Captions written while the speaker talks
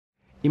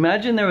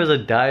Imagine there was a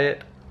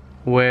diet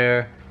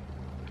where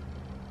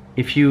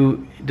if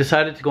you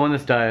decided to go on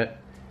this diet,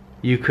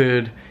 you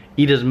could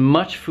eat as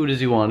much food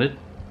as you wanted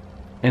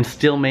and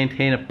still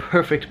maintain a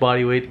perfect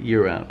body weight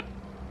year-round.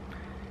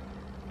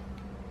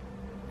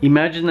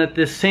 Imagine that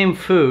this same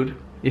food,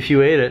 if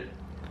you ate it,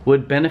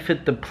 would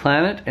benefit the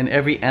planet and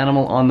every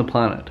animal on the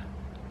planet.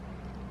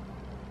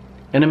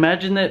 And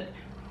imagine that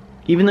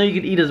even though you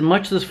could eat as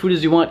much of this food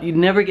as you want, you'd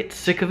never get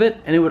sick of it,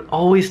 and it would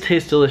always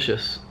taste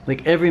delicious.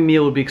 Like every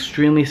meal would be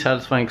extremely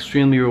satisfying,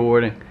 extremely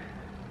rewarding.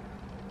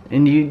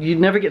 And you'd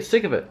never get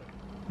sick of it.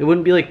 It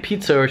wouldn't be like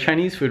pizza or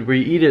Chinese food where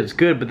you eat it, it's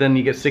good, but then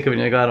you get sick of it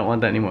and you're like, oh, I don't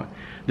want that anymore.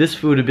 This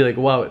food would be like,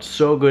 wow, it's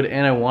so good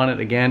and I want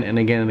it again and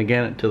again and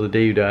again until the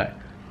day you die.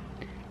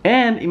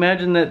 And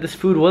imagine that this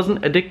food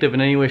wasn't addictive in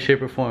any way,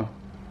 shape, or form.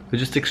 It was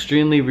just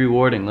extremely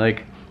rewarding,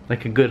 like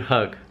a good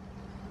hug.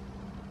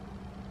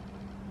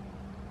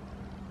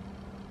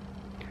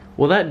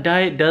 Well, that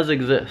diet does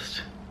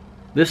exist.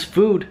 This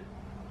food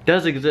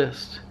does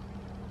exist.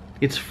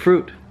 It's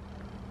fruit.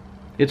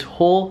 It's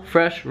whole,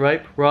 fresh,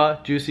 ripe,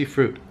 raw, juicy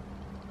fruit.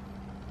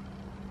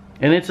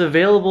 And it's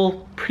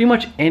available pretty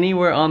much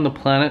anywhere on the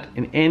planet,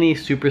 in any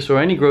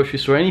superstore, any grocery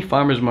store, any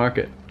farmer's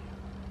market.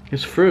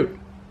 It's fruit.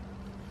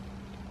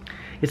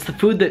 It's the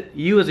food that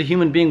you as a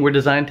human being were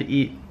designed to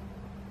eat.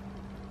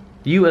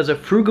 You as a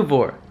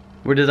frugivore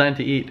were designed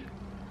to eat.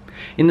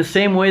 In the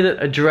same way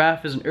that a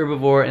giraffe is an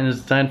herbivore and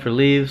is designed for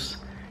leaves,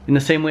 in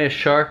the same way a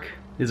shark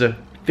is a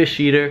fish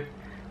eater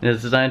and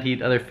is designed to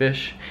eat other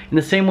fish, in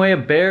the same way a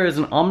bear is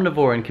an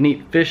omnivore and can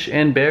eat fish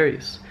and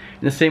berries,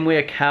 in the same way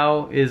a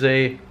cow is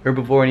a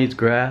herbivore and eats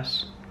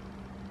grass.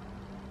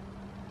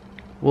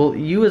 Well,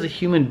 you as a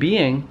human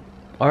being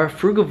are a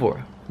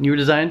frugivore. You were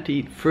designed to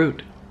eat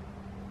fruit.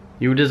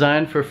 You were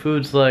designed for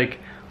foods like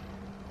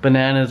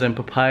bananas and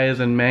papayas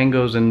and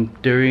mangoes and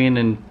durian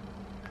and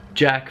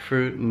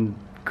jackfruit and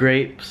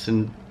grapes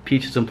and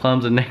peaches and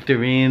plums and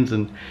nectarines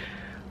and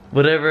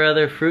whatever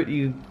other fruit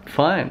you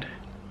find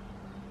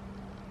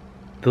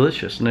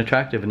delicious and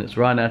attractive in its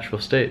raw natural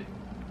state.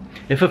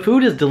 If a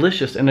food is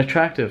delicious and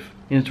attractive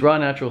in its raw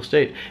natural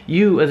state,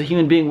 you as a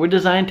human being were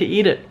designed to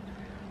eat it.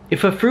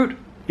 If a fruit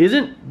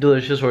isn't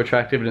delicious or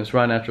attractive in its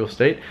raw natural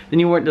state, then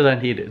you weren't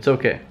designed to eat it. It's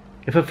okay.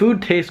 If a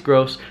food tastes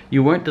gross,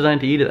 you weren't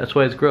designed to eat it. That's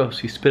why it's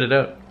gross. You spit it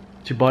out.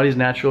 It's your body's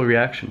natural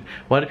reaction.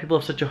 Why do people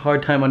have such a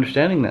hard time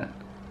understanding that?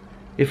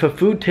 If a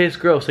food tastes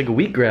gross, like a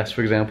wheatgrass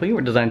for example, you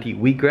weren't designed to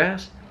eat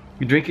wheatgrass.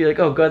 You drink it, you're like,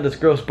 oh god, that's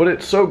gross, but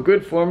it's so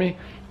good for me.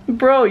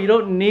 Bro, you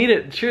don't need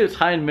it. Sure, it's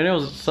high in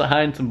minerals, it's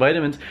high in some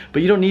vitamins,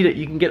 but you don't need it.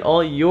 You can get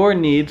all your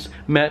needs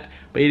met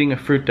by eating a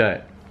fruit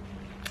diet.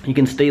 You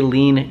can stay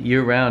lean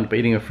year-round by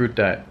eating a fruit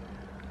diet.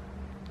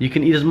 You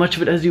can eat as much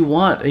of it as you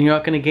want and you're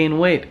not going to gain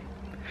weight.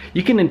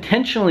 You can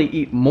intentionally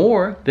eat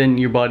more than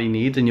your body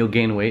needs and you'll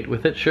gain weight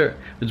with it, sure.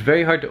 It's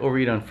very hard to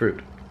overeat on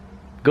fruit.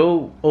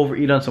 Go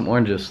overeat on some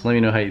oranges, let me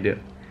know how you do.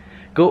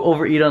 Go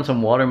overeat on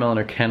some watermelon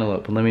or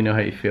cantaloupe and let me know how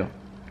you feel.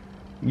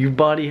 Your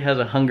body has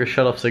a hunger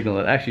shut-off signal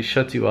that actually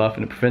shuts you off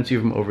and it prevents you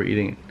from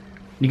overeating it.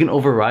 You can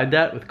override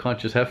that with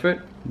conscious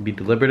effort, be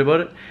deliberate about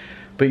it,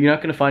 but you're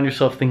not going to find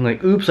yourself thinking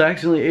like, oops, I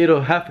accidentally ate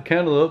half a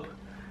cantaloupe.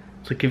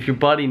 It's like if your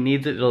body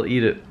needs it, it'll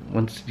eat it.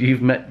 Once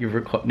you've met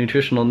your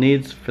nutritional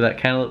needs for that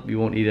cantaloupe, you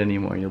won't eat it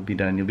anymore. You'll be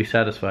done. You'll be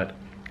satisfied.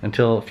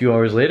 Until a few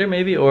hours later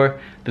maybe, or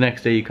the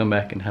next day you come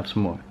back and have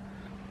some more.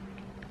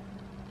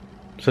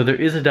 So there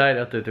is a diet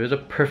out there. There is a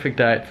perfect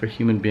diet for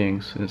human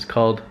beings, and it's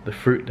called the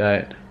fruit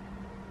diet.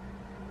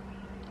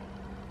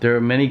 There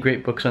are many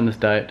great books on this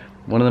diet.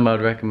 One of them I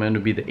would recommend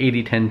would be the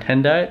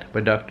 80-10-10 diet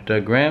by Dr.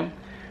 Doug Graham.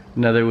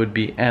 Another would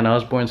be Ann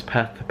Osborne's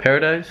Path to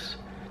Paradise.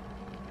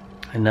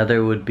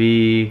 Another would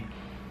be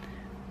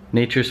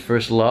Nature's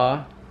First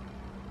Law.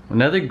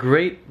 Another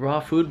great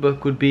raw food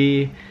book would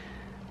be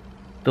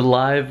The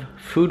Live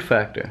Food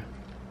Factor.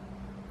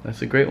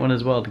 That's a great one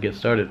as well to get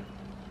started.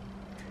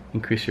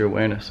 Increase your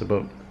awareness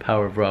about the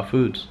power of raw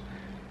foods.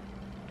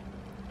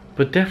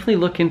 But definitely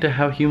look into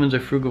how humans are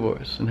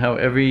frugivores and how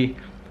every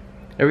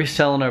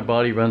cell in our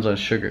body runs on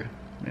sugar,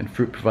 and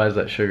fruit provides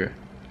that sugar.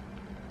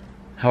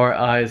 How our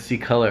eyes see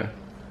color,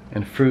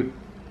 and fruit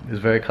is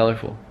very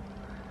colorful.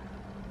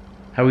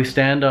 How we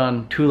stand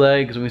on two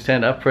legs and we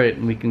stand upright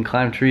and we can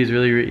climb trees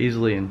really, really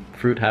easily, and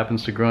fruit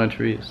happens to grow on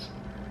trees.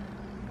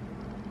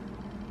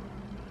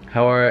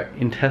 How our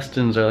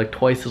intestines are like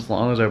twice as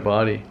long as our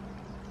body,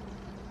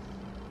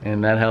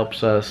 and that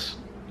helps us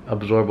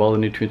absorb all the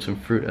nutrients from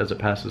fruit as it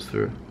passes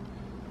through.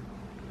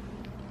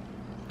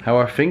 How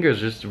our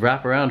fingers just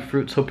wrap around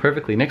fruit so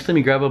perfectly. Next time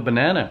you grab a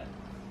banana,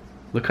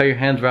 look how your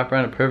hands wrap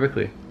around it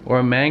perfectly. Or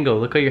a mango,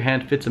 look how your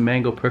hand fits a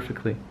mango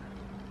perfectly.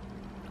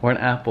 Or an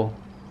apple.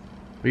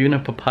 Or even a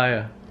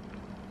papaya.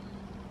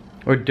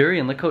 Or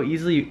durian, look how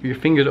easily your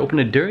fingers open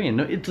a durian.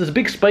 It's this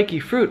big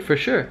spiky fruit for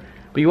sure,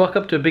 but you walk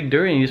up to a big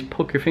durian and you just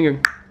poke your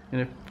finger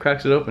and it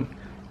cracks it open.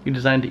 You're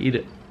designed to eat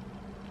it.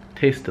 It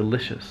tastes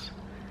delicious.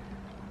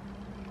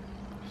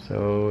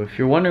 So if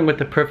you're wondering what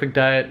the perfect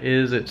diet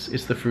is,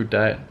 it's the fruit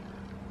diet.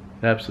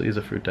 It absolutely is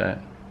a fruit diet.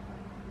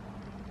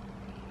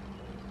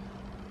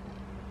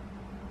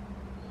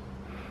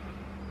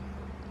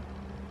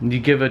 You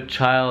give a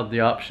child the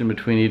option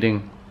between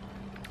eating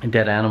a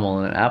dead animal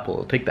and an apple.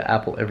 They'll take the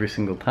apple every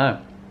single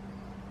time.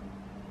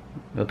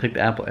 They'll take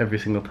the apple every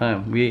single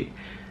time. We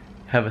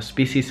have a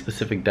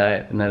species-specific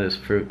diet, and that is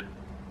fruit.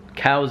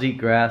 Cows eat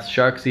grass,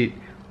 sharks eat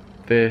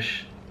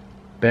fish,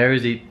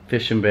 bears eat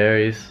fish and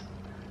berries,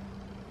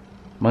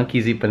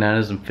 monkeys eat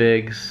bananas and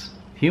figs.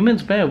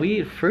 Humans, man, we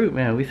eat fruit,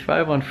 man. We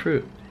thrive on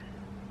fruit.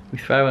 We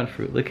thrive on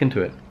fruit. Look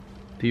into it.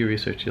 Do your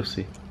research, you'll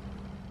see.